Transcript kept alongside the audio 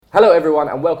Hello everyone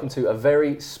and welcome to a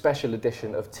very special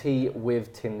edition of Tea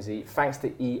with Timsy. Thanks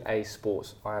to EA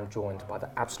Sports, I am joined by the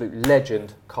absolute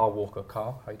legend, Carl Walker.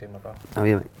 Carl, how you doing, my brother? How are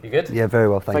you? You good? Yeah, very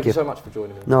well, thank you. Thank you so much for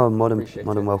joining me. No, more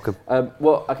than welcome.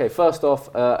 Well, okay, first off,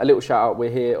 a little shout out.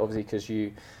 We're here obviously because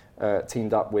you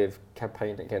teamed up with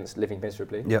Campaign Against Living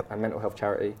Miserably and mental health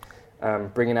charity,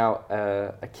 bringing out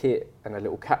a kit and a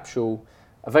little capsule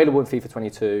available in FIFA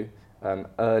 22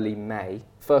 early May.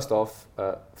 First off,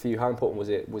 for you, how important was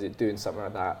it? Was it doing something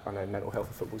like that? I know mental health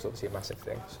in football is obviously a massive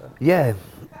thing. So. Yeah,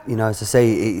 you know, as I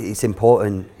say, it's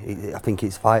important. I think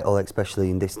it's vital,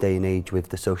 especially in this day and age with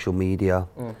the social media,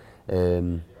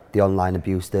 the online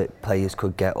abuse that players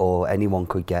could get or anyone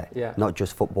could get, not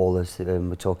just footballers.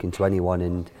 We're talking to anyone,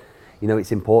 and you know,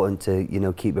 it's important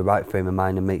to keep the right frame of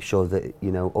mind and make sure that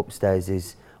upstairs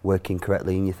is working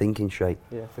correctly and you're thinking straight.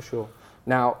 Yeah, for sure.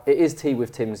 Now it is Tea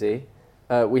with Timsy.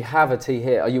 We have a tea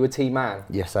here. Are you a tea man?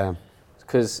 Yes, I am.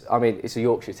 Because, I mean, it's a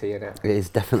Yorkshire tea, isn't it? It is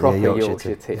definitely proper a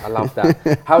Yorkshire tea. I love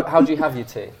that. How do you have your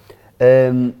tea?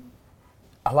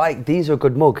 I like, these are a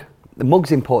good mug. The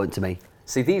mug's important to me.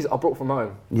 See, these I brought from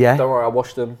home. Yeah? Don't worry, I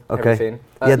washed them, everything.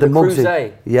 Yeah, the mug's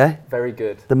Creuset, very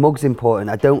good. The mug's important.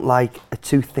 I don't like a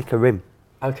too thick a rim.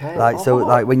 Okay.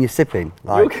 Like when you're sipping.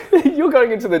 You're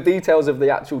going into the details of the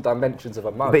actual dimensions of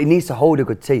a mug. But it needs to hold a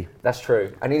good tea. That's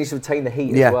true. And it needs to retain the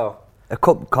heat as well. A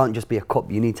cup can't just be a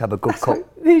cup. You need to have a good cup.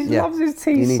 He loves his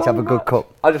tea. You need to have a good cup.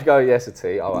 I just go, yes, a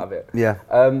tea. I'll have it. Yeah.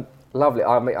 Lovely.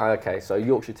 Okay, so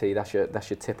Yorkshire tea. That's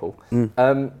your tipple.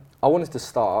 I wanted to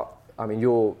start. I mean,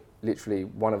 you're literally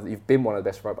you've been one of the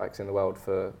best right backs in the world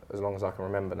for as long as I can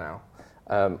remember now.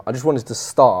 I just wanted to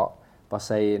start by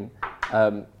saying,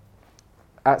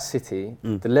 at City,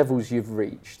 the levels you've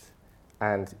reached,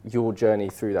 and your journey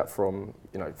through that from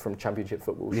Championship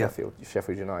football,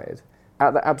 Sheffield United.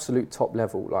 At the absolute top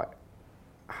level, like,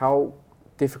 how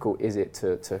difficult is it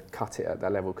to cut it at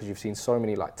that level? Because you've seen so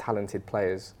many like talented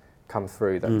players come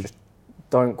through that just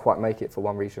don't quite make it for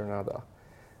one reason or another.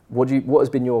 What has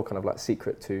been your kind of like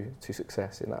secret to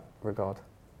success in that regard?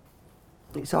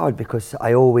 It's hard because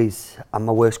I'm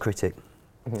my worst critic.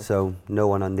 So no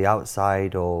one on the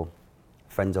outside or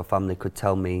friends or family could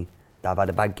tell me that I've had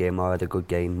a bad game or had a good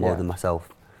game more than myself.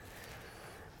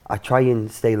 I try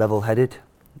and stay level-headed.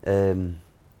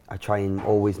 I try and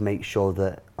always make sure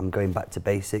that I'm going back to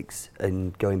basics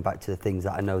and going back to the things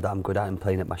that I know that I'm good at and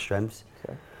playing at my strengths.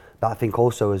 Okay. But I think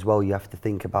also as well you have to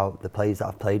think about the players that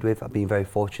I've played with. I've been very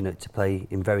fortunate to play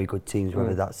in very good teams,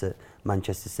 whether that's at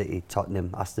Manchester City,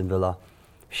 Tottenham, Aston Villa,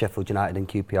 Sheffield United and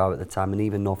QPR at the time, and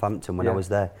even Northampton when I was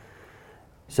there.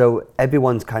 So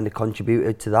everyone's kind of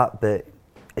contributed to that, but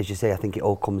as you say, I think it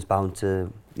all comes down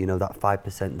to that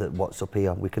 5% that what's up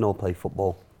here. We can all play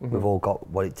football. We've all got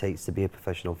what it takes to be a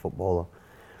professional footballer,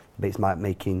 but it's about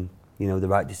making the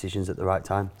right decisions at the right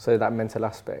time. So that mental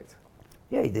aspect.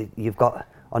 Yeah, you've got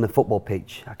on a football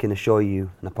pitch. I can assure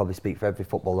you, and I probably speak for every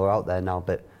footballer out there now,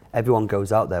 but everyone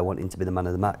goes out there wanting to be the man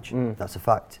of the match. That's a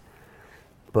fact.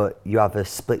 But you have a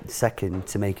split second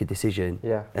to make a decision,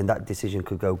 and that decision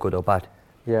could go good or bad.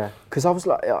 Yeah, because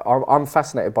I'm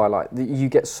fascinated by you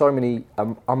get so many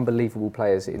unbelievable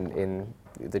players in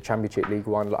the Championship, League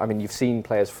One. I mean, you've seen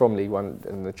players from League One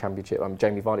and the Championship.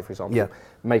 Jamie Vardy, for example,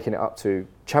 making it up to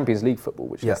Champions League football,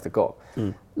 which Leicester got.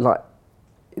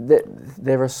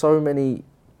 There are so many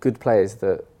good players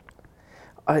that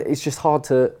it's just hard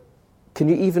to. Can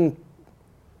you even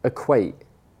equate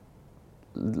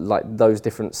those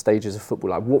different stages of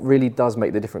football? Like, what really does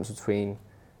make the difference between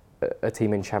a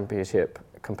team in Championship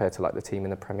compared to the team in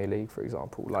the Premier League, for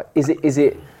example? Like, is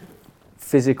it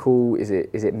physical? Is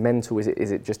it mental? Is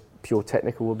it just pure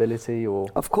technical ability? Or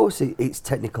of course, it's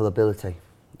technical ability.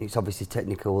 It's obviously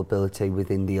technical ability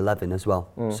within the 11 as well.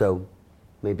 So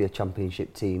maybe a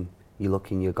Championship team, you're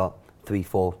looking, you've got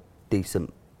 3-4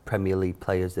 decent Premier League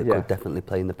players that could definitely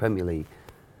play in the Premier League.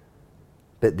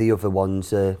 But the other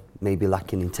ones are maybe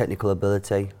lacking in technical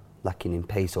ability, lacking in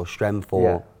pace or strength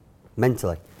or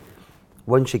mentally.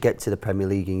 Once you get to the Premier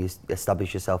League and you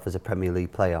establish yourself as a Premier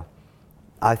League player,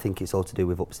 I think it's all to do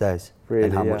with upstairs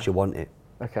and how much you want it.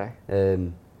 Okay.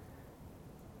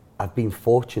 I've been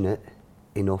fortunate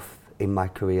enough in my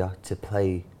career to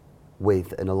play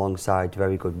with and alongside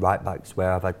very good right backs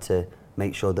where I've had to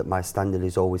make sure that my standard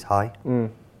is always high.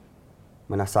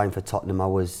 When I signed for Tottenham, I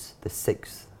was the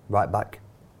 6th right back.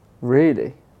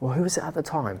 Really? Well, who was it at the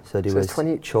time? So there was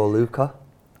Chorluka,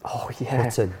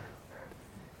 Hutton,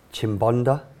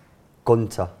 Chimbonda,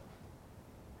 Gunter,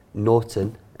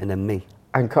 Norton, and then me.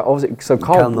 And Carl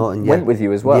Norton went with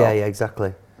you as well? Yeah,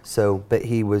 exactly. So, but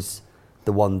he was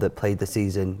the one that played the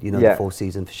season, the full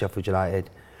season for Sheffield United.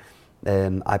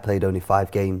 I played only 5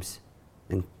 games,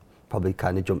 and probably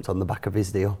kind of jumped on the back of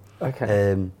his deal.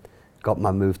 Okay. Got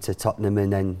my move to Tottenham,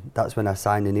 and then that's when I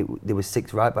signed, and there was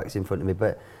 6 right backs in front of me,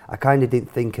 but I kind of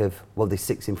didn't think of, well, there's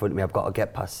 6 in front of me, I've got to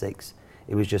get past 6.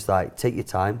 It was just like, take your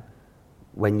time.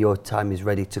 When your time is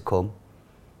ready to come,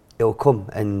 it'll come.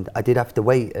 And I did have to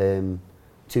wait 2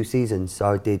 seasons, so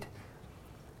I did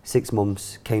 6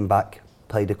 months, came back,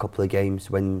 played a couple of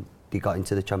games when they got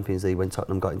into the Champions League, when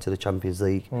Tottenham got into the Champions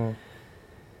League.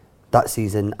 That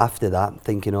season after that,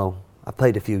 thinking, I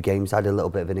played a few games, had a little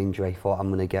bit of an injury, thought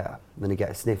I'm gonna get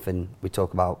a sniff, and we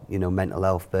talk about, mental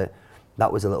health, but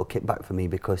that was a little kickback for me,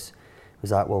 because it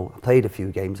was like, well, I played a few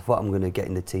games, I thought I'm gonna get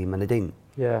in the team, and I didn't.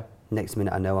 Yeah. Next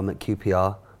minute I know I'm at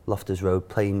QPR, Loftus Road,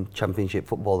 playing Championship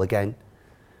football again,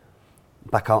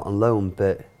 back out on loan,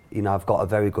 but I've got a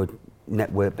very good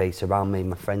network base around me.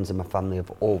 My friends and my family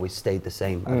have always stayed the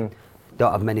same. I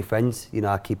don't have many friends,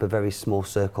 I keep a very small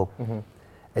circle.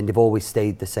 And they've always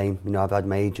stayed the same. I've had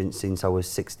my agent since I was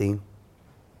 16,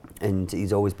 and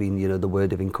he's always been, the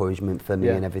word of encouragement for me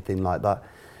and everything like that.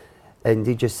 And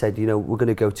he just said, we're going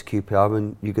to go to QPR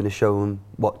and you're going to show them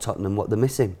what they're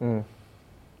missing.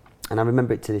 And I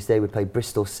remember it to this day. We played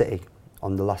Bristol City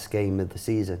on the last game of the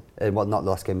season. Well, not the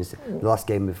last game, the last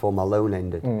game before my loan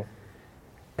ended.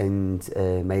 And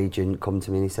my agent come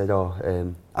to me and he said,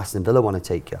 Aston Villa want to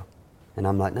take you. And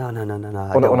I'm like, no. On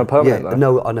a permanent loan?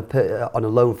 No, on a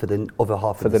loan for the other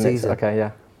half of the season. Okay,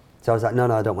 yeah. So I was like, no,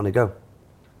 I don't want to go.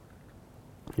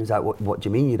 He was like, what do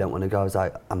you mean you don't want to go? I was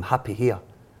like, I'm happy here.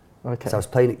 Okay. So I was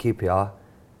playing at QPR.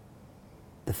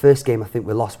 The first game I think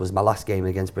we lost was my last game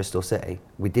against Bristol City.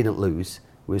 We didn't lose.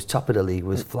 We was top of the league, we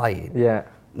was flying. Yeah.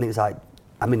 And it was like,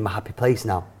 I'm in my happy place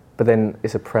now. But then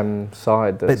it's a Prem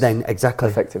side that's... But then, exactly.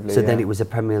 Effectively, So then it was a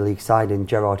Premier League side, and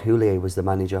Gerard Houllier was the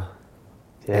manager.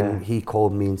 Yeah. And he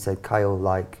called me and said, Kyle,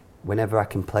 whenever I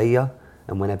can play you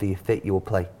and whenever you're fit, you will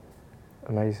play.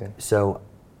 Amazing. So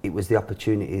it was the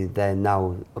opportunity there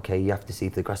now, okay, you have to see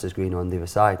if the grass is greener on the other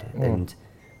side. And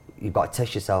you've got to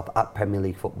test yourself at Premier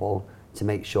League football to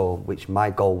make sure, which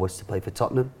my goal was to play for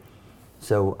Tottenham.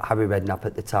 So Harry Redknapp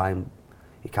at the time,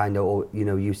 he kind of,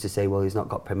 used to say, well, he's not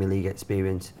got Premier League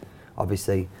experience.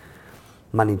 Obviously,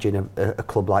 managing a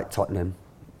club like Tottenham,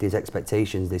 there's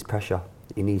expectations, there's pressure.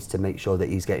 He needs to make sure that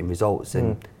he's getting results,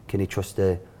 and can he trust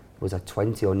was I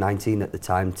 20 or 19 at the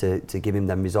time to give him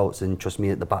them results and trust me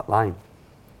at the back line.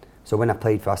 So when I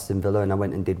played for Aston Villa and I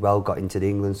went and did well, got into the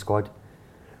England squad,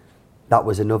 that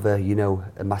was another,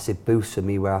 a massive boost for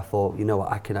me, where I thought,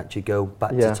 I can actually go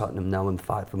back to Tottenham now and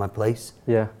fight for my place.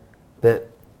 Yeah.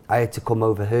 But I had to come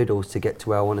over hurdles to get to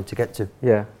where I wanted to get to.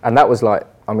 Yeah, and that was like,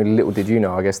 little did you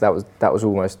know, I guess that was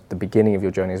almost the beginning of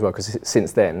your journey as well, because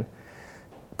since then,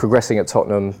 progressing at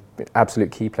Tottenham,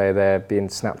 absolute key player there, being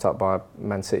snapped up by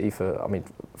Man City for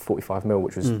 45 mil,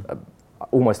 which was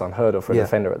almost unheard of for a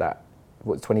defender at that.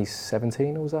 What,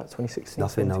 2017 or was that 2016?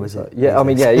 Nothing now, is it?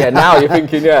 Yeah, now you're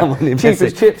thinking,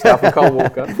 cheapest chips now for Kyle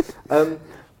Walker.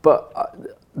 But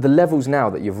the levels now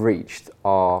that you've reached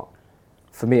are,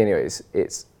 for me anyway,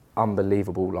 it's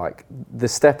unbelievable. Like the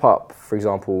step up, for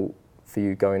example, for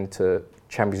you going to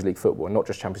Champions League football, and not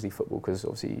just Champions League football, because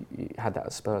obviously you had that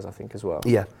at Spurs, I think, as well.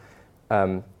 Yeah.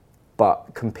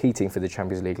 But competing for the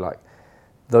Champions League, like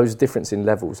those difference in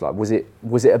levels, like was it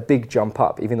a big jump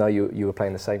up, even though you were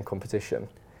playing the same competition?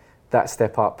 That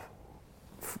step up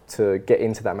to get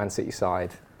into that Man City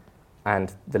side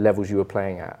and the levels you were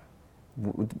playing at,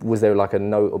 was there like a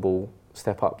notable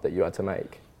step up that you had to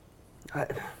make?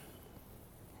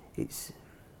 It's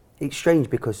strange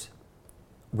because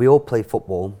we all play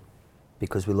football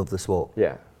because we love the sport.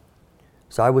 Yeah.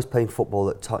 So I was playing football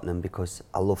at Tottenham because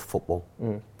I love football.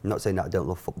 I'm not saying that I don't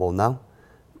love football now,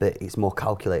 but it's more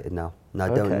calculated now. And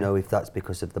I don't know if that's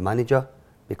because of the manager,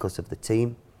 because of the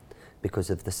team, because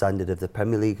of the standard of the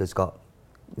Premier League has got,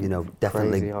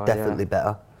 definitely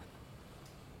better.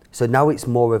 So now it's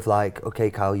more of like, okay,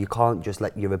 Kyle, you can't just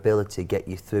let your ability get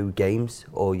you through games,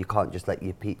 or you can't just let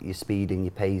your speed and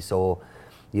your pace, or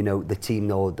the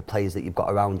team or the players that you've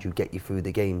got around you get you through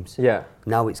the games. Yeah.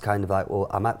 Now it's kind of like, well,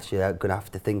 I'm actually going to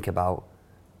have to think about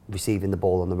receiving the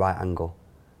ball on the right angle,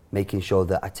 making sure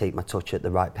that I take my touch at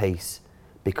the right pace,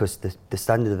 because the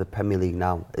standard of the Premier League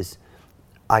now is,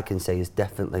 I can say, is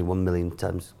definitely 1 million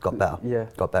times got better. Yeah.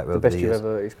 Got better over the years. The best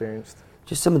you've ever experienced?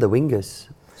 Just some of the wingers.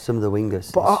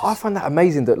 But I find that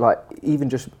amazing that, like, even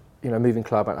just, moving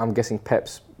club, and I'm guessing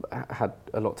Pep's had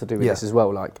a lot to do with this as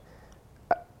well. Like,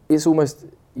 it's almost,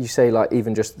 you say, like,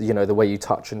 even just, the way you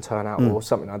touch and turn out or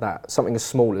something like that, something as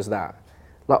small as that.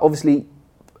 Like, obviously,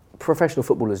 professional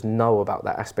footballers know about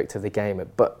that aspect of the game,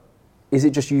 but is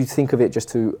it just you think of it just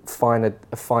to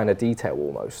a finer detail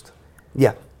almost?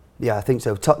 Yeah, I think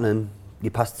so. Tottenham,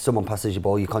 someone passes your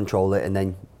ball, you control it, and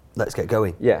then let's get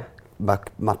going. Yeah.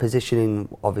 My positioning,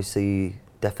 obviously,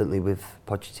 definitely with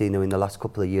Pochettino in the last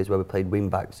couple of years where we played wing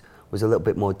backs, was a little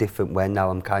bit more different, where now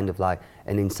I'm kind of like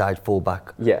an inside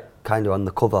fullback, kind of on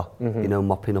the cover, you know,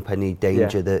 mopping up any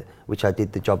danger, which I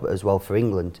did the job as well for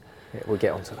England. Yeah, we'll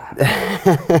get onto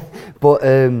that. But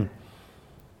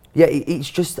it's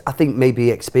just, I think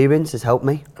maybe experience has helped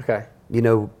me. Okay. You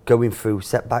know, going through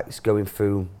setbacks, going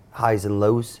through highs and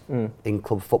lows in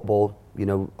club football, you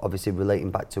know, obviously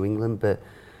relating back to England, but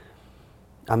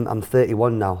I'm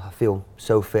 31 now. I feel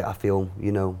so fit. I feel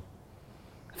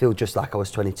just like I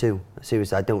was 22.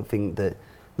 Seriously, I don't think that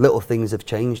little things have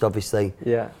changed, obviously.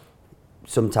 Yeah.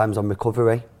 Sometimes on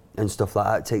recovery and stuff like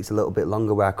that, it takes a little bit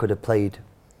longer, where I could have played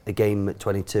a game at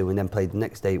 22 and then played the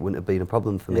next day. It wouldn't have been a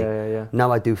problem for me. Yeah.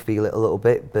 Now I do feel it a little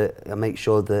bit, but I make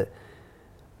sure that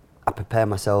I prepare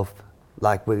myself.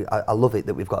 Like, I love it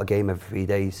that we've got a game every 3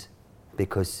 days,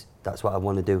 because that's what I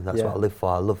want to do. That's what I live for.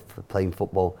 I love playing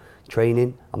football.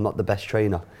 Training, I'm not the best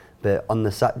trainer, but on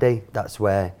the Saturday, that's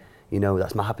where, you know,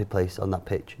 that's my happy place, on that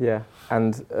pitch. Yeah,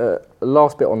 and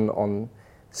last bit on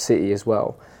City as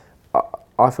well.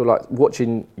 I feel like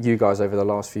watching you guys over the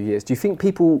last few years, do you think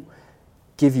people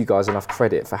give you guys enough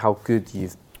credit for how good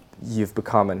you've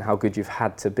become and how good you've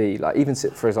had to be? Like, even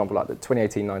for example, like the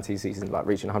 2018-19 season, like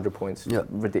reaching 100 points,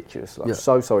 ridiculous, like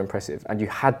so impressive, and you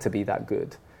had to be that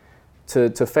good.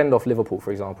 To fend off Liverpool,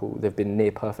 for example, they've been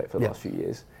near perfect for the last few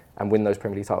years and win those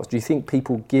Premier League titles. Do you think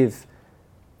people give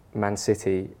Man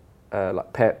City,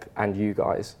 like Pep and you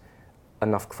guys,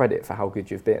 enough credit for how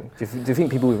good you've been? Do you think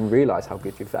people even realise how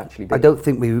good you've actually been? I don't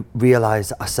think we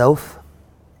realise ourselves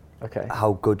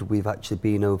how good we've actually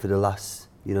been over the last,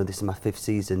 you know, this is my 5th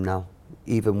season now.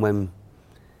 Even when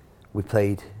we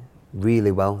played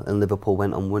really well and Liverpool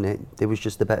went and won it, they was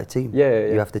just a better team.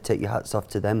 You have to take your hats off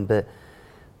to them. But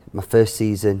my first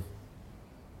season,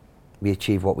 we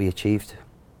achieved what we achieved,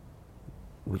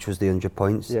 which was the 100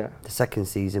 points. The second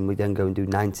season, we then go and do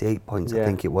 98 points, I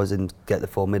think it was, and get the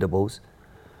Formidables.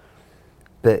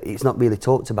 But it's not really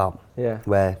talked about.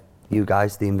 Where you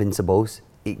guys, the Invincibles,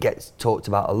 it gets talked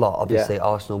about a lot. Obviously,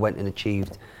 Arsenal went and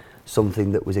achieved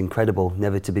something that was incredible,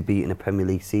 never to be beaten a Premier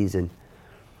League season.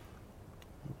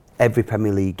 Every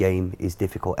Premier League game is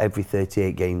difficult. Every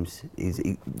 38 games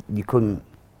you couldn't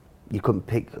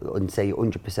pick and say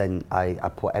 100%. I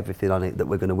put everything on it that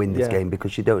we're going to win this game,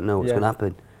 because you don't know what's going to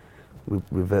happen. We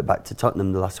revert back to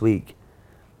Tottenham the last week.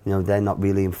 You know, they're not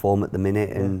really in form at the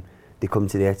minute, and they come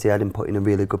to the Etihad and put in a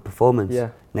really good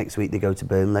performance. Next week they go to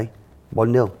Burnley,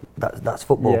 1-0. That's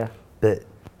football. But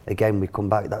again, we come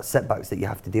back. That's setbacks that you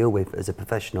have to deal with as a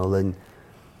professional. And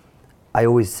I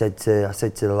said to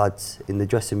the lads in the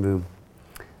dressing room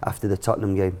after the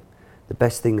Tottenham game, the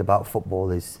best thing about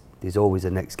football is there's always a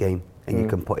next game, and you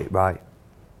can put it right.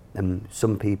 And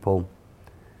some people,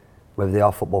 whether they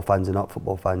are football fans or not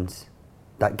football fans,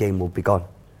 that game will be gone.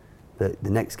 But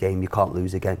the next game, you can't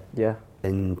lose again.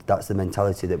 And that's the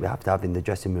mentality that we have to have in the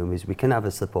dressing room. Is we can have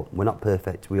a slip up. We're not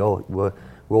perfect. We're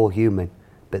all human.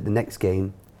 But the next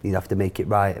game, you have to make it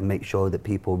right and make sure that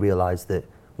people realise that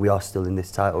we are still in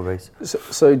this title race.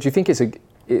 So do you think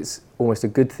it's almost a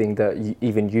good thing that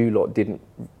even you lot didn't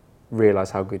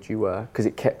realise how good you were, because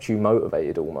it kept you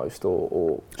motivated almost,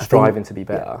 or striving to be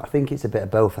better? I think it's a bit of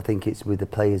both. I think it's with the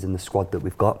players and the squad that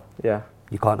we've got.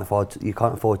 You can't afford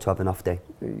to have an off day.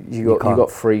 You got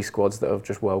 3 squads that are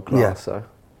just world class. So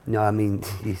no, I mean,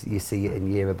 you see it and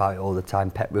you hear about it all the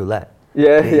time. Pep roulette.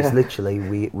 It's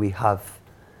literally we have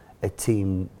a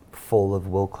team full of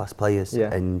world class players,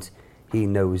 and he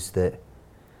knows that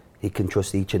he can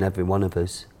trust each and every one of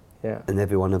us. And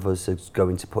every one of us is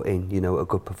going to put in, you know, a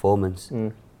good performance.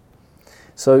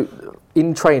 So,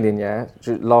 in training,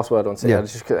 last word on City,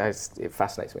 just 'cause it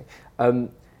fascinates me.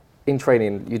 In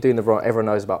training, you're doing everyone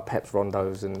knows about Pep's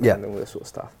rondos and all this sort of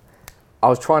stuff. I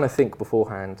was trying to think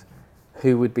beforehand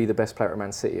who would be the best player at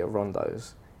Man City at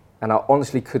rondos, and I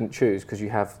honestly couldn't choose, because you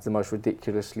have the most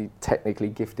ridiculously technically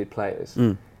gifted players.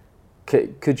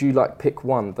 Could you pick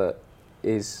one that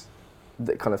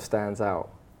kind of stands out?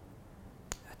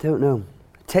 I don't know.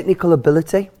 Technical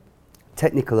ability.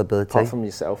 Apart from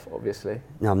yourself, obviously.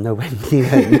 No, I'm nowhere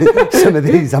near some of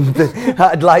these.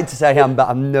 I'd like to say but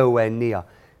I'm nowhere near.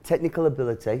 Technical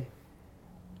ability,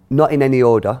 not in any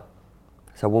order,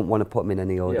 so I wouldn't want to put them in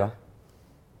any order.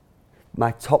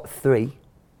 My top 3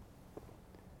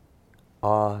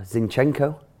 are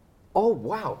Zinchenko. Oh,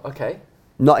 wow, okay.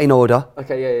 Not in order.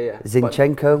 Okay, yeah.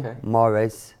 Zinchenko,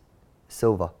 Mahrez,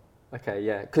 Silva. Okay,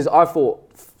 yeah, because I thought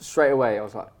straight away, I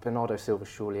was like, Bernardo Silva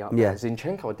surely up there.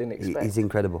 Zinchenko, I didn't expect. He's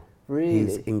incredible. Really?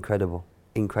 He's incredible.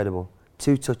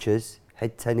 2 touches,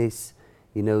 head tennis.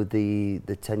 You know the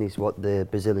tennis, what the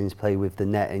Brazilians play with the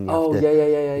net, and you Oh, have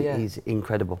to, yeah. He's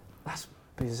incredible. That's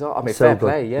bizarre. I mean, So fair good.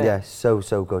 play, yeah. Yeah, so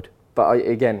good. But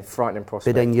again, frightening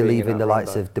prospect. But then you're being in leaving that the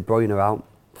likes Rondo. of De Bruyne out,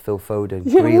 Phil Foden,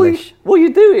 Yeah, Grealish, what are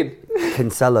you doing?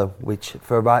 Cancelo, which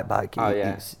for a right back, Oh,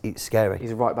 yeah. it's scary.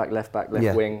 He's right back, left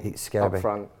Yeah, wing, it's scary. up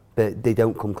front. But they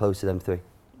don't come close to them three.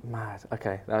 Mad.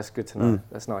 Okay, that's good to know.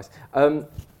 That's nice.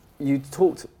 You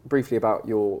talked briefly about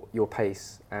your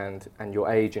pace and your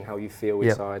age and how you feel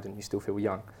inside, and you still feel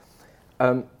young.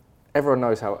 Everyone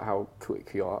knows how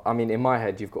quick you are. I mean, in my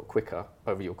head, you've got quicker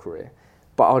over your career.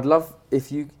 But I'd love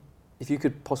if you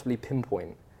could possibly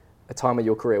pinpoint a time of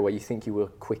your career where you think you were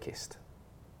quickest,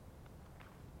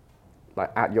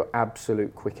 like at your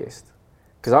absolute quickest.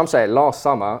 Because I'm saying last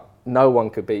summer, no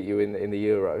one could beat you in the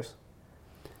Euros.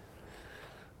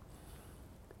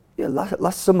 Yeah,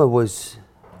 last summer was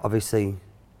obviously,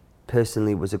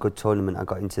 personally, it was a good tournament. I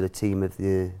got into the team of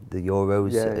the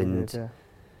Euros, and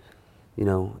you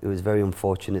know, it was very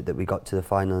unfortunate that we got to the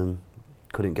final and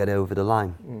couldn't get over the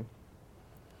line.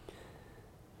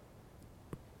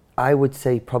 I would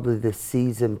say probably the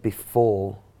season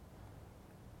before.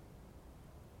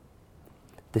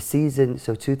 The season,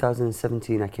 so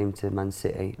 2017 I came to Man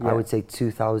City. I would say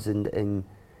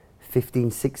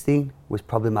 2015-16 was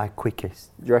probably my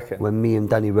quickest. Do you reckon? When me and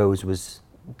Danny Rose was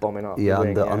bombing up. yeah, the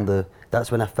wing, on the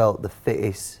that's when I felt the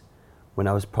fittest, when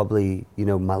I was probably, you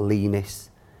know, my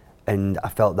leanest, and I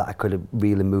felt that I could have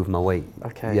really moved my weight.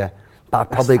 Okay. Yeah. But I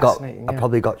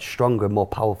probably got stronger, more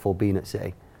powerful being at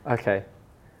City. Okay.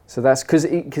 So that's because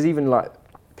even like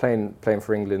playing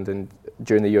for England and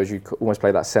during the Euros, you almost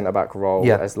play that centre back role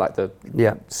as like the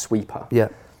sweeper. Yeah.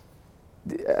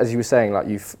 As you were saying, like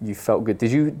you felt good.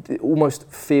 Did you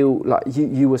almost feel like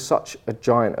you were such a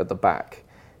giant at the back?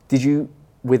 Did you,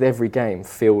 with every game,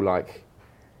 feel like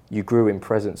you grew in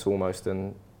presence almost,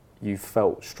 and you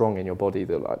felt strong in your body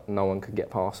that like no one could get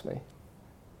past me?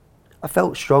 I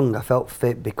felt strong. I felt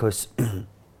fit because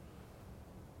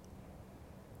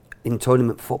in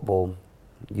tournament football,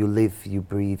 you live, you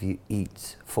breathe, you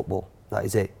eat football. That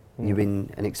is it. You're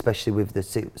in, and especially with the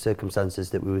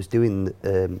circumstances that we was doing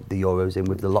the Euros in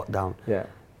with the lockdown. Yeah.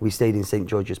 We stayed in St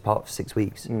George's Park for 6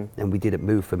 weeks, and we didn't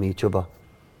move from each other.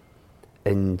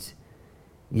 And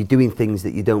you're doing things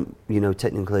that you don't, you know,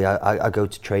 technically, I go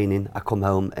to training, I come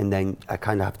home, and then I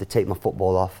kind of have to take my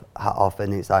football hat off,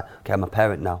 and it's like, okay, I'm a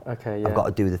parent now. Okay, yeah. I've got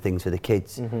to do the things for the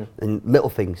kids. And little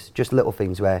things, just little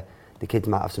things where the kids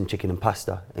might have some chicken and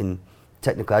pasta, and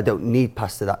technically I don't need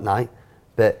pasta that night,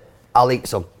 but I'll eat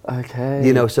some. Okay.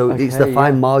 You know, so it's the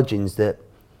fine margins that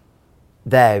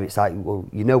there, it's like, well,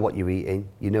 you know what you're eating,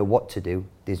 you know what to do.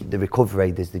 There's the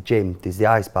recovery, there's the gym, there's the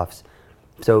ice baths.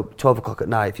 So 12 o'clock at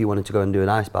night, if you wanted to go and do an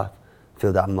ice bath,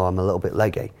 feel that I'm a little bit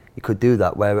leggy, you could do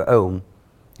that. Where at home,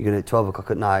 you're going to at 12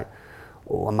 o'clock at night,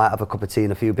 I might have a cup of tea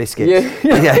and a few biscuits.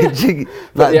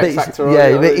 But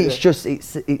it's just,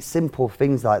 it's simple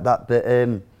things like that. But,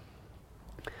 you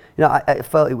know, I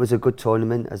felt it was a good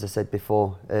tournament, as I said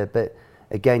before. But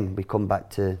again, we come back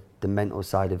to the mental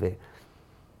side of it.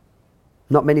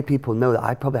 Not many people know that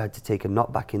I probably had to take a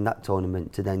knockback in that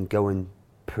tournament to then go and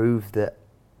prove that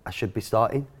I should be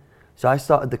starting. So I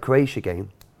started the Croatia game,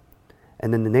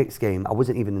 and then the next game I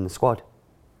wasn't even in the squad.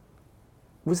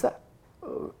 Was that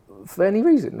for any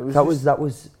reason? That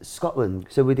was Scotland.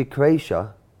 So we did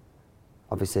Croatia.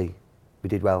 Obviously, we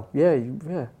did well. Yeah.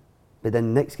 But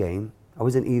then the next game, I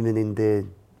wasn't even in the.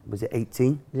 Was it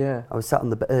 18? Yeah. I was sat on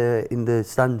the in the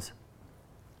stands.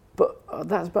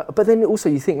 But then also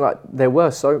you think like there were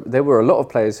a lot of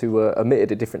players who were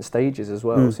omitted at different stages as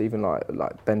well. So even like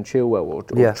Ben Chilwell or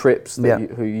Trips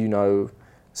who you know,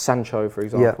 Sancho for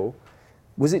example.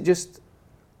 Was it just,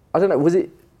 I don't know,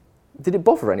 did it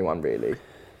bother anyone really?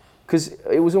 Because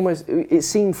it was almost, it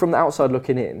seemed from the outside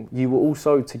looking in, you were all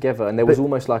so together, and there was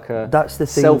almost like a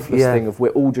selfless thing of we're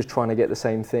all just trying to get the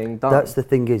same thing done. That's the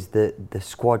thing, is that the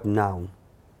squad now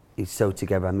is so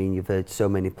together. I mean, you've heard so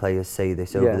many players say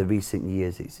this over the recent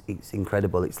years. It's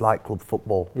incredible. It's like club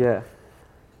football. Yeah.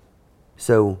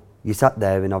 So you sat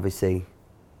there, and obviously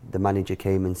the manager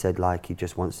came and said like he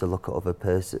just wants to look at other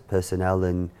personnel,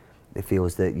 and he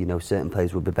feels that, you know, certain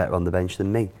players would be better on the bench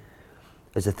than me.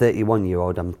 As a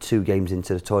 31-year-old, I'm 2 games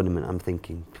into the tournament, I'm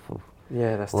thinking,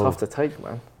 yeah, that's tough to take,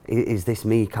 man. Is this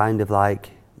me kind of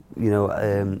like, you know,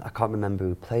 I can't remember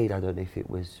who played. I don't know if it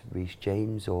was Reece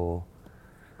James or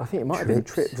I think it might have been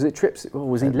Trips. Was it Trips, or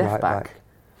was he left back?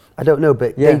 I don't know,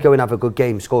 but they go and have a good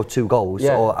game, score 2 goals,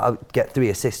 or get 3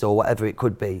 assists or whatever it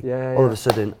could be. All of a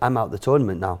sudden, I'm out the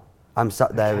tournament now. I'm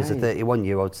sat there as a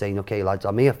 31-year-old saying, okay, lads,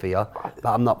 I'm here for you,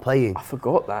 but I'm not playing. I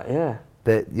forgot that, yeah.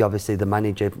 But obviously the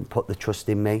manager put the trust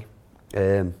in me,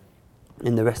 And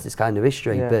the rest is kind of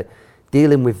history. Yeah. But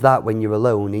dealing with that when you're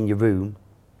alone in your room,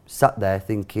 sat there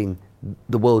thinking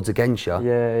the world's against you.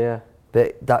 Yeah.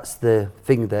 But that's the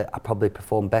thing that I probably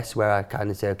perform best, where I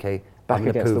kind of say, okay, Back I'm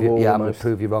going to against prove the you, wall yeah, I'm going almost. to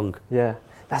prove you wrong. Yeah.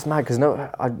 That's mad because no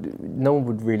one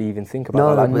would really even think about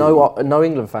No, that. Like, but- no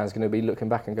England fan's going to be looking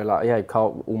back and go like, yeah,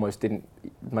 Carl almost didn't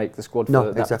make the squad for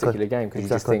No, that exactly. particular game, because you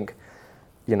just Exactly. think,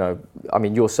 you know, I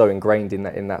mean, you're so ingrained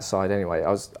in that side anyway.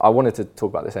 I wanted to talk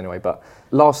about this anyway, but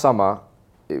last summer,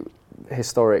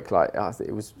 historic, like I think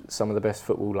it was some of the best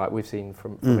football like we've seen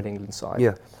from an England side.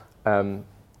 Yeah.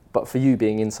 But for you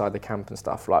being inside the camp and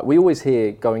stuff, like we always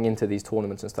hear going into these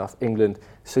tournaments and stuff, England,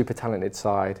 super talented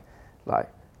side, like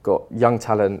got young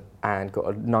talent and got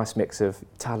a nice mix of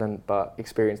talent but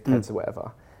experienced heads or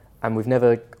whatever. And we've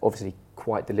never obviously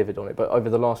quite delivered on it. But over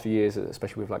the last few years,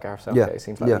 especially with like Gareth Southgate, it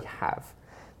seems like we have.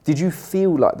 Did you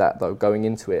feel like that though, going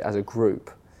into it as a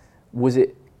group? Was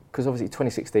it, because obviously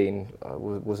 2016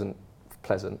 wasn't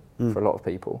pleasant for a lot of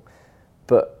people,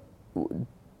 but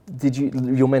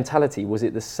your mentality, was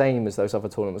it the same as those other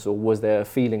tournaments, or was there a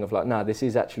feeling of like, nah, this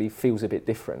is actually feels a bit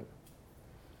different?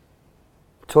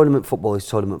 Tournament football is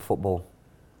tournament football.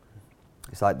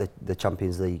 It's like the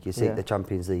Champions League. You see, Yeah. the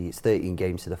Champions League, it's 13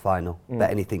 games to the final, but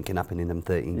anything can happen in them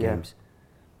 13 Yeah. games.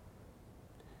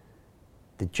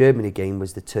 The Germany game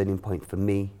was the turning point for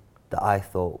me, that I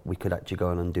thought we could actually go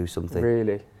on and do something.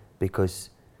 Really? Because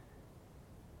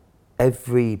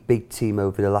every big team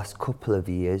over the last couple of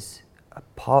years,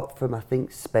 apart from I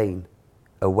think Spain,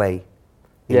 away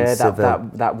in Yeah, Seville,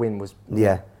 that win was...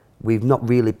 yeah, we've not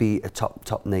really beat a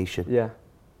top nation. Yeah.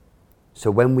 So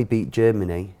when we beat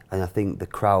Germany, and I think the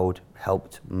crowd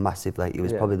helped massively, it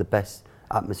was probably the best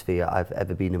atmosphere I've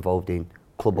ever been involved in,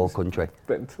 club or country.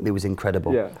 mental. It was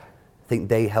incredible. Yeah. I think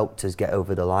they helped us get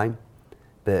over the line.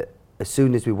 But as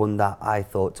soon as we won that, I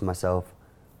thought to myself,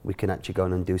 we can actually go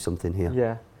on and do something here.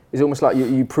 Yeah. It's almost like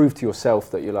you proved to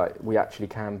yourself that you're like, we actually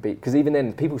can beat. Because even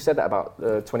then, people said that about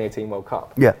the 2018 World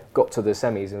Cup. Yeah. Got to the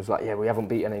semis and was like, yeah, we haven't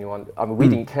beaten anyone. I mean, we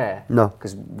didn't care. No.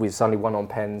 Because we suddenly won on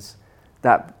pens.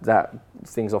 That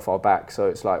thing's off our back. So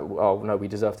it's like, oh, no, we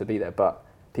deserve to be there. But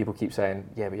people keep saying,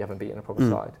 yeah, we haven't beaten a proper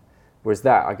side. Whereas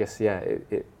that, I guess, yeah,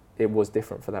 it was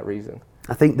different for that reason.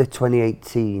 I think the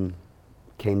 2018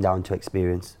 came down to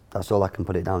experience. That's all I can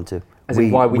put it down to. As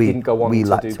in why we didn't go on to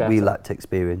do better. We lacked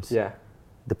experience. Yeah.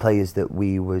 The players that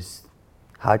we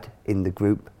had in the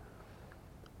group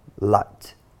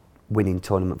lacked winning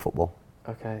tournament football.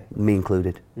 Okay. Me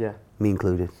included. Yeah. Me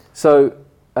included. So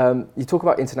you talk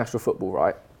about international football,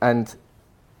 right? And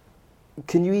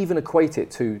can you even equate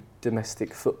it to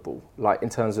domestic football, like in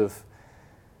terms of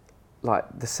like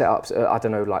the setups? I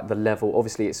don't know, like the level.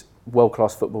 Obviously, it's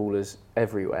world-class footballers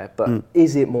everywhere, but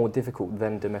is it more difficult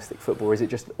than domestic football, or is it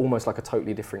just almost like a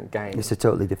totally different game? It's a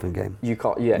totally different game. You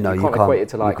can't, yeah, No, you can't equate it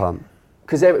to like, you can't.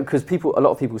 because people, a lot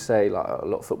of people say, like a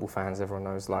lot of football fans, everyone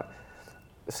knows, like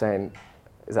saying,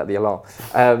 is that the alarm?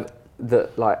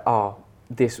 That like,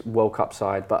 this World Cup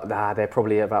side, but they're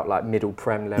probably about like middle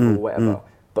Prem level, whatever.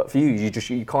 But for you,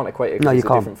 you can't equate it. No, because you it's a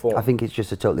can't. different form. I think it's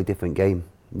just a totally different game.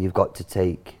 You've got to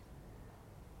take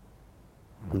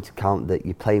into account that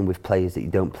you're playing with players that you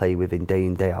don't play with in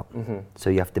day out. So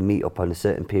you have to meet up on a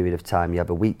certain period of time. You have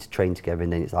a week to train together,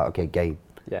 and then it's like, okay, game.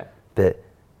 Yeah. But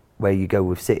where you go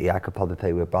with City, I could probably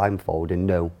play with a blindfold and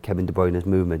know Kevin De Bruyne's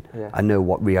movement. Yeah. I know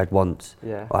what Riyad wants.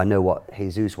 Yeah. Or I know what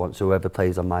Jesus wants, or whoever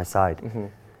plays on my side.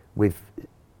 With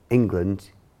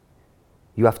England,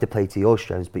 you have to play to your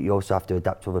strengths, but you also have to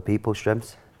adapt to other people's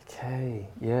strengths. Okay.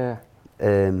 Yeah.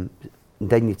 Then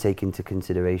you take into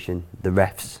consideration the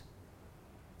refs,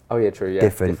 Oh yeah, true. Yeah.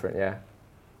 Different. Yeah.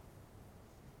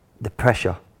 the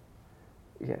pressure,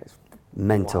 Yeah. It's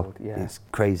mental. wild, yeah. It's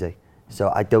crazy.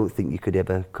 So I don't think you could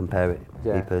ever compare it,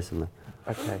 Yeah. me personally.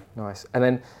 Okay, nice. And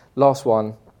then last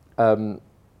one,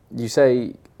 you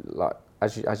say like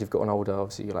as you've gotten older,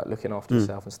 obviously you're like looking after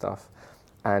yourself and stuff,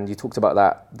 and you talked about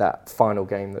that final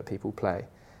game that people play.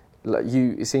 Like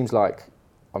it seems like,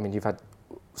 I mean, you've had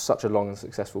such a long and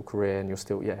successful career, and you're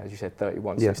still, yeah, as you said,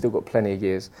 31, so Yeah. you've still got plenty of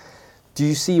years. Do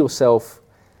you see yourself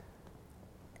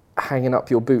hanging up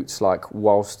your boots like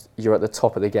whilst you're at the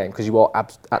top of the game, because you are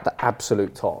at the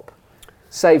absolute top?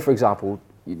 Say, for example,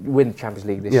 you win the Champions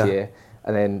League this year,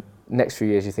 and then next few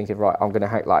years you're thinking, right, I'm going to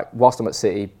hang, like, whilst I'm at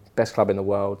City, best club in the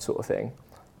world sort of thing?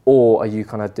 Or are you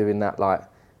kind of doing that like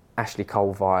Ashley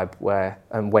Cole vibe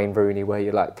and Wayne Rooney, where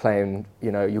you're like playing,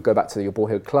 you know, you go back to your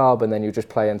boyhood club and then you just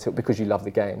play until, because you love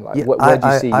the game? Like, Yeah, where do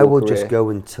you see your I will career? just go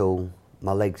until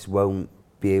my legs won't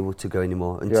be able to go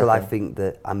anymore. Until I reckon? think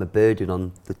that I'm a burden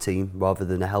on the team rather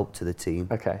than a help to the team.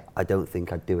 Okay. I don't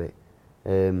think I'd do it.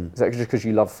 Is that just because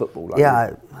you love football? Like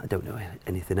Yeah, I don't know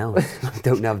anything else. I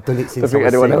don't know. I've done it since I think I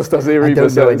was anyone 6. else does either. I don't know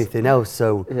so anything else.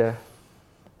 So yeah.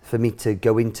 for me to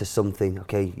go into something,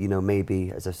 okay, you know, maybe,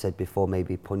 as I've said before,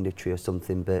 maybe punditry or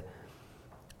something, but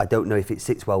I don't know if it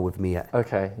sits well with me yet.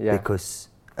 Okay, yeah. Because,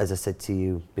 as I said to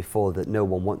you before, that no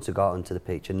one wants to go out onto the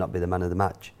pitch and not be the man of the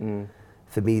match.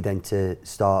 For me then to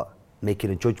start making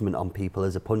a judgment on people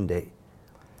as a pundit,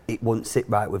 it won't sit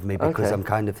right with me, because I'm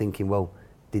kind of thinking, well,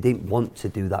 they didn't want to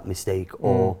do that mistake,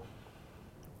 or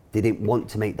they didn't want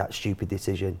to make that stupid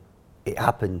decision. It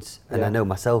happens, and I know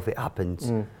myself it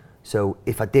happens. So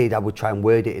if I did, I would try and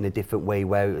word it in a different way,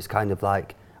 where it was kind of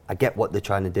like, I get what they're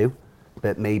trying to do,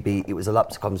 but maybe it was a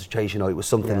lapse of concentration, or it was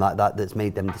something like that that's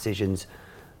made them decisions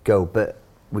go. But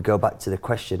we go back to the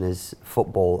question, as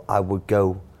football, I would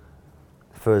go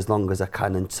for as long as I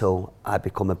can until I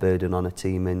become a burden on a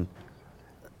team, and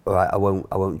all right, I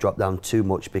won't drop down too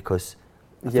much, because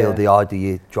I feel the harder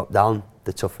you drop down,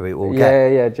 the tougher it will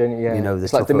get. Yeah. You know,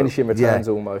 it's like diminishing returns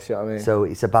almost. You know what I mean? So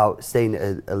it's about staying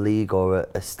at a league or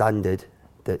a standard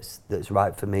that's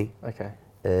right for me. Okay.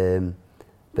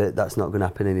 But that's not going to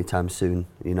happen anytime soon.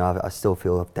 You know, I still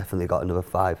feel I've definitely got another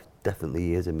 5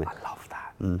 years in me. I love that.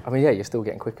 I mean, yeah, you're still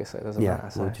getting quicker, so it doesn't matter.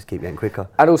 So. We'll just keep getting quicker.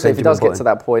 And also, if it does get to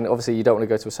that point, obviously you don't want to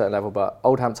go to a certain level, but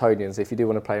Old Hamptonians, if you do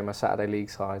want to play in my Saturday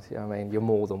League side, you know what I mean, you're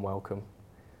more than welcome.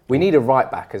 We need a right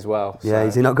back as well. Yeah, so.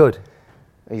 is he not good?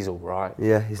 He's all right.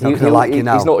 Yeah, he's not going to like you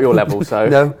now. He's not your level, so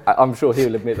No. I'm sure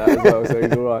he'll admit that as well, so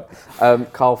he's all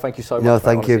right. Carl, thank you so much. No,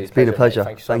 thank you. It's been a pleasure.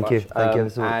 Thank you so much. Thank you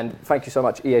so much. And thank you so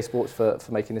much, EA Sports, for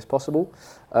making this possible.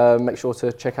 Make sure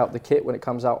to check out the kit when it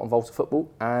comes out on Volta Football,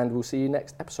 and we'll see you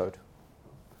next episode.